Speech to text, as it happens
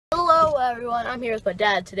Hi everyone, I'm here with my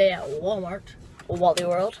dad today at Walmart, or Wally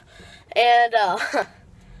World, and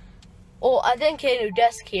well, I didn't get a new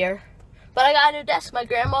desk here, but I got a new desk. My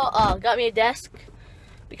grandma got me a desk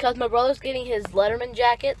because my brother's getting his Letterman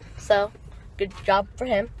jacket, so good job for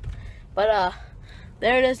him. But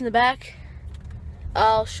there it is in the back.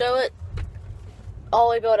 I'll show it all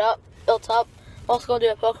the way built up. I'm also gonna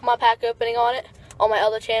do a Pokemon pack opening on it on my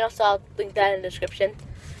other channel, so I'll link that in the description.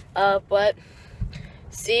 But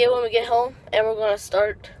see you when we get home, and we're gonna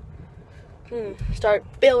start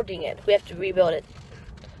building it. We have to rebuild it.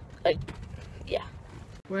 Yeah.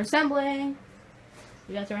 We're assembling.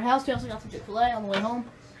 We got to our house. We also got some Chick-fil-A on the way home,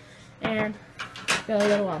 and got a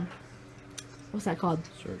little what's that called?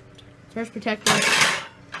 Surge protector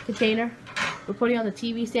container. We're putting on the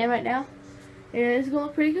TV stand right now, and it's gonna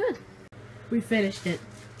look pretty good. We finished it.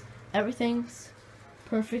 Everything's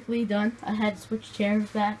perfectly done. I had to switch chairs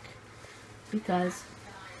back because.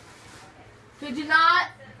 Could you not?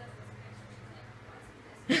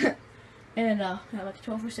 And I have a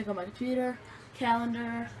control stick on my computer,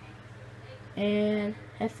 calendar, and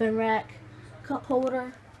headphone rack, cup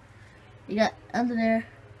holder. You got under there.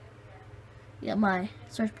 You got my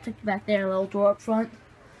surge protector back there, a little drawer up front.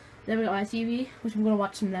 Then we got my TV, which I'm gonna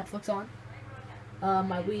watch some Netflix on.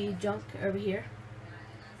 My Wii junk over here,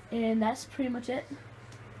 and that's pretty much it.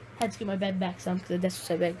 Had to get my bed back some because the desk was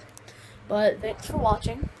so big. But thanks for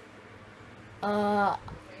watching.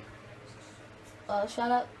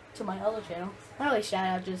 Shout out to my other channel. Not really shout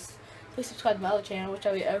out, just please subscribe to my other channel, which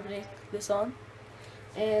I'll be opening this on.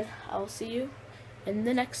 And I will see you in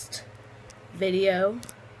the next video.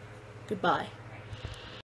 Goodbye.